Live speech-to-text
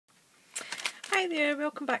Hi there,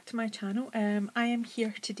 welcome back to my channel. I am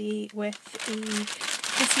here today with a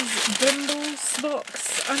Mrs. Brimbles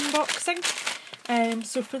Box unboxing.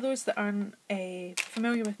 So for those that aren't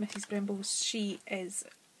familiar with Mrs. Brimbles, she is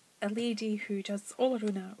a lady who does all her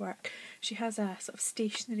own artwork. She has a sort of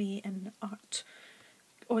stationery and art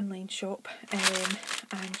online shop,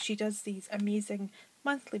 and she does these amazing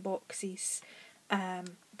monthly boxes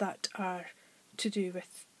that are to do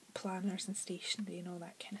with planners and stationery and all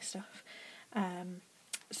that kind of stuff.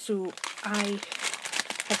 So I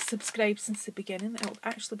have subscribed since the beginning. It'll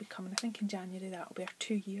actually be coming, I think in January, that'll be our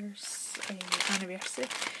 2 years anniversary.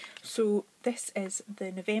 So this is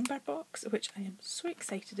the November box, which I am so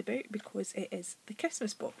excited about because it is the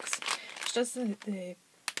Christmas box. She does the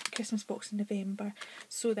Christmas box in November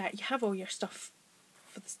so that you have all your stuff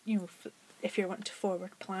for the, if you're wanting to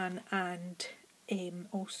forward plan, and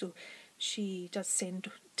also she does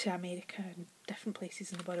send to America and different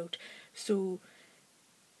places in the world, so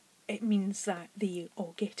it means that they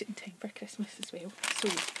all get it in time for Christmas as well. So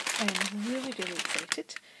I'm really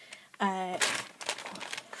excited.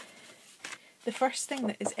 The first thing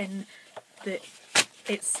that is in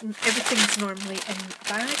everything's normally in the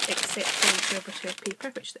bag except for the 12x12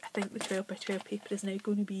 paper, which I think the 12x12 paper is now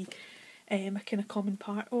going to be a kind of common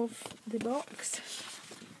part of the box.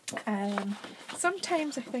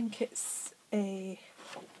 Sometimes I think it's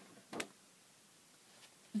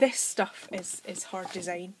this stuff is hard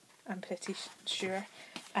design, I'm pretty sure,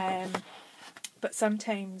 but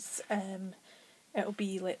sometimes it'll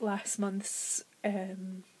be like last month's.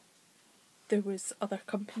 There was other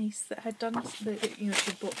companies that had done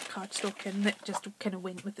she bought cardstock in that just kind of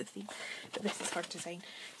went with the theme, but this is hard design.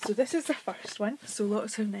 So this is the first one. So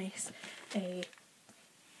lots of nice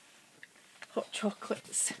hot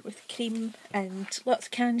chocolates with cream and lots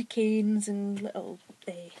of candy canes and little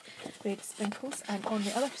red sprinkles, and on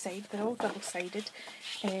the other side, they're all double-sided,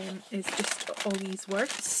 is just all these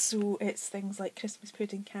words. So it's things like Christmas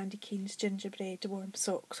pudding, candy canes, gingerbread, warm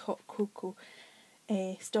socks, hot cocoa,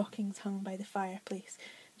 stockings hung by the fireplace.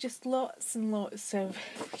 Just lots and lots of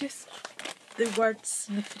just the words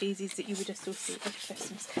and the phrases that you would associate with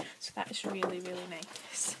Christmas. So that is really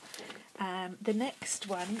nice. The next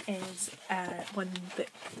one is one that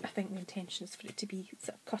I think the intention is for it to be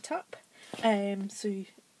sort of cut up. So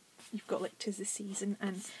you've got like 'tis the season,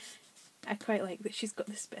 and I quite like that she's got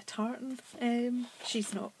this bit of tartan.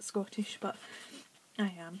 She's not Scottish, but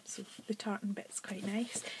I am, so the tartan bit's quite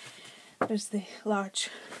nice. There's the large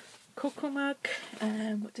cocoa mug.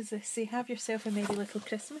 What does this say? Have yourself a merry little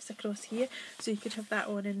Christmas across here. So you could have that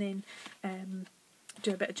on and then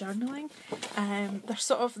do a bit of journaling. They're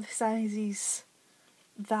sort of the sizes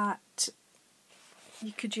that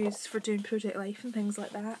you could use for doing Project Life and things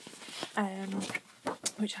like that,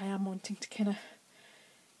 which I am wanting to kind of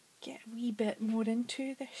get a wee bit more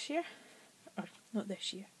into this year. Or not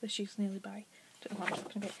this year, this year's nearly by, don't know what I'm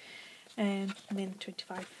talking about. And then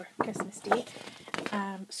 25 for Christmas Day.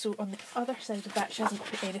 So on the other side of that, she hasn't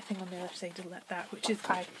put anything on the other side of that, which is,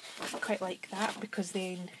 I quite like that, because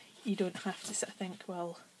then you don't have to sort of think,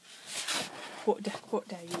 well, what do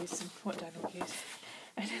I use and what do I not use.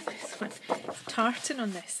 And then this one, tartan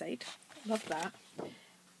on this side, love that.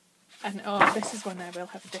 And this is one I will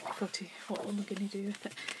have difficulty, what am I going to do with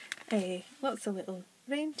it. Lots of little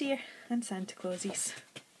reindeer and Santa Clauses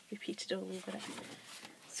repeated all over it.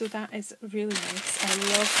 So that is really nice. I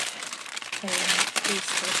love those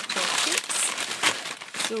sort of shapes.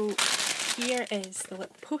 So here is the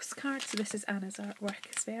little postcard. So this is Anna's artwork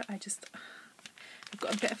as well. I've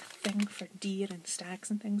got a bit of a thing for deer and stags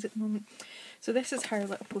and things at the moment. So this is her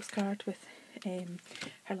little postcard with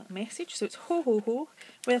her little message. So it's ho ho ho,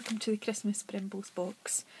 welcome to the Christmas Brimbles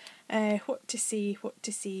Box. What to say, what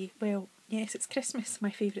to say? Well, yes, it's Christmas,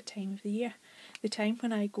 my favourite time of the year. The time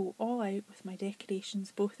when I go all out with my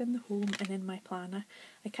decorations, both in the home and in my planner.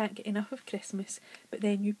 I can't get enough of Christmas, but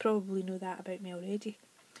then you probably know that about me already.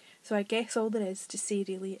 So I guess all there is to say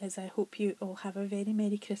really is I hope you all have a very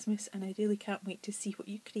Merry Christmas, and I really can't wait to see what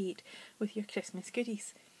you create with your Christmas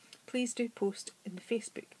goodies. Please do post in the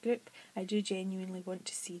Facebook group. I do genuinely want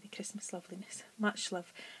to see the Christmas loveliness. Much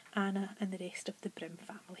love, Anna and the rest of the Brim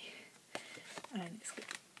family. And it's got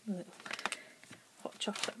a little hot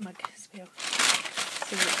chocolate mug as well.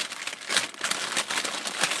 So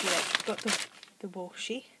I've got the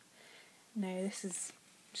washi. Now this is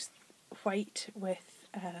just white with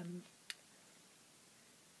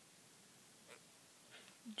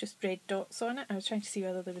just red dots on it. I was trying to see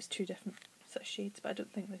whether there was two different sort of shades, but I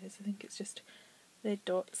don't think there is. I think it's just red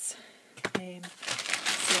dots. So I'm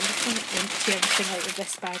just going to empty everything out of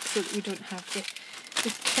this bag so that we don't have the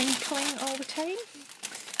crinkling all the time.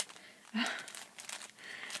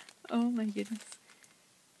 Oh my goodness.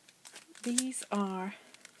 These are,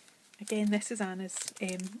 again, this is Anna's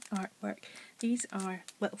artwork. These are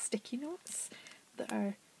little sticky notes that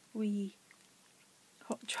are wee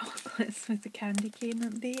hot chocolates with the candy cane,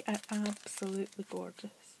 and they are absolutely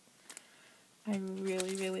gorgeous. I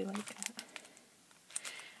really, really like that.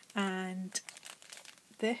 And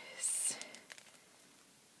this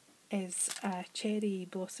is a cherry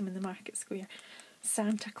blossom in the Market Square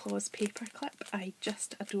Santa Claus paperclip. I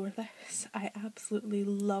just adore this. I absolutely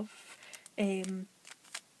love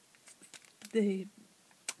the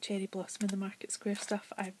cherry blossom in the Market Square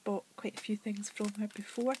stuff. I've bought quite a few things from her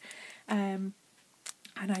before, and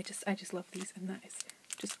I just love these, and that is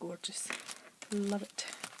just gorgeous. Love it.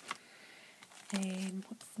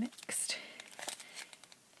 What's next?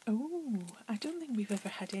 Oh, I don't think we've ever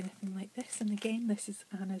had anything like this, and again, this is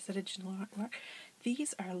Anna's original artwork.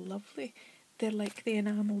 These are lovely. They're like the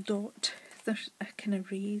enamel dot. There's a kind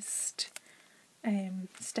of raised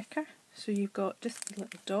sticker, so you've got just the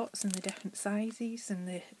little dots in the different sizes, and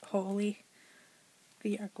the holly.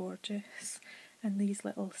 They are gorgeous. And these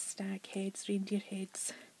little stag heads, reindeer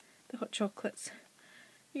heads, the hot chocolates,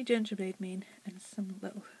 wee gingerbread men, and some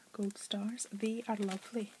little gold stars. They are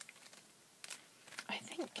lovely. I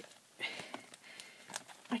think,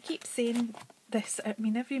 I keep saying this, I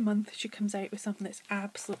mean every month she comes out with something that's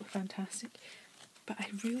absolutely fantastic, but I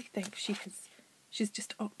really think she's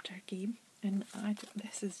just upped her game, and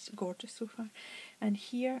this is gorgeous so far. And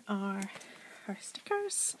here are her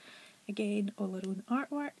stickers, again all her own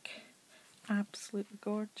artwork, absolutely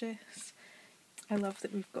gorgeous. I love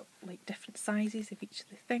that we've got like different sizes of each of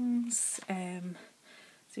the things.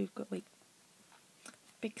 So we've got like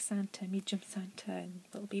big Santa, medium Santa, and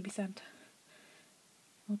little baby Santa.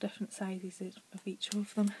 All different sizes of each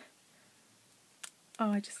of them.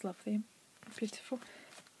 Oh, I just love them. Beautiful.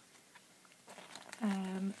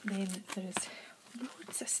 Then there's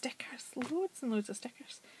loads of stickers, loads and loads of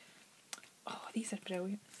stickers. Oh, these are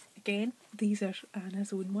brilliant. Again, these are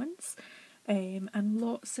Anna's own ones. And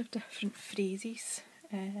lots of different phrases.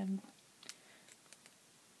 I'm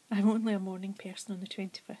only a morning person on the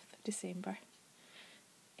 25th of December.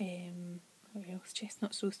 What else?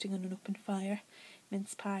 Chestnuts roasting on an open fire,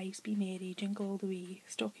 mince pies, be merry, jingle all the way,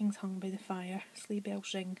 stockings hung by the fire, sleigh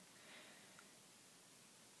bells ring.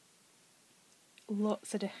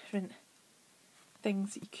 Lots of different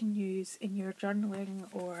things that you can use in your journaling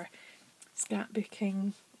or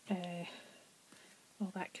scrapbooking,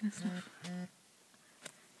 all that kind of stuff.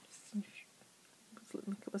 Just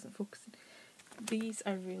looking like it wasn't focusing. These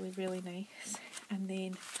are really, really nice. And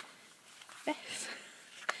then this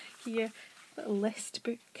here, little list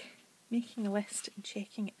book, making a list and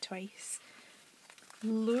checking it twice.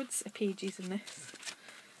 Loads of pages in this.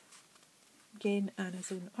 Again,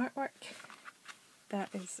 Anna's own artwork. That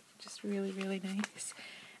is just really, really nice.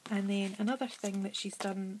 And then another thing that she's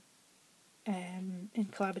done in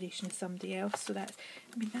collaboration with somebody else. So that's,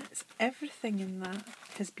 I mean, that's everything in that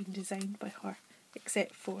has been designed by her,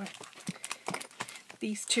 except for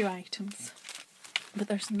these two items. But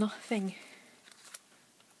there's nothing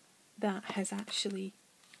that has actually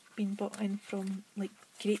been bought in from like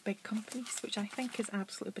great big companies, which I think is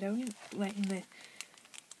absolutely brilliant, letting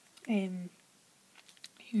the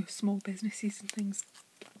small businesses and things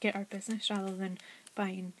get our business rather than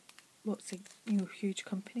buying lots of huge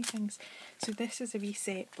company things. So this is a wee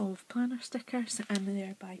set of planner stickers, and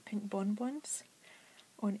they're by Pink Bonbons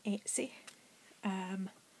on Etsy.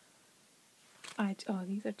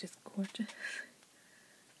 These are just gorgeous.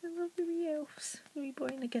 I love the wee elves, the wee boy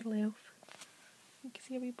and the girl elf. You can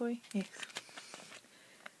see a wee boy, yes.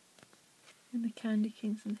 And the candy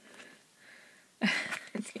canes, and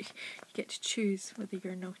you get to choose whether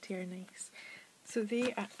you're naughty or nice. So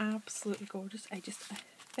they are absolutely gorgeous.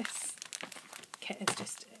 This kit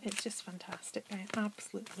is it's just fantastic. I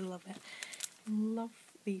absolutely love it. Love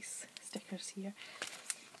these stickers here.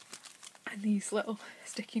 And these little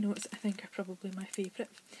sticky notes I think are probably my favourite.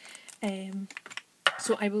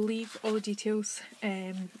 So I will leave all the details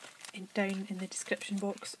down in the description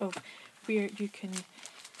box of where you can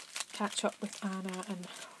catch up with Anna and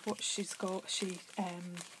what she's got. She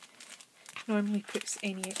normally puts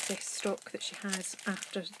any excess stock that she has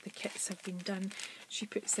after the kits have been done. She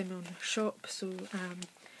puts them on her shop, so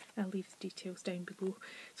I'll leave the details down below.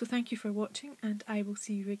 So thank you for watching, and I will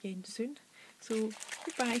see you again soon. So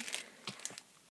goodbye.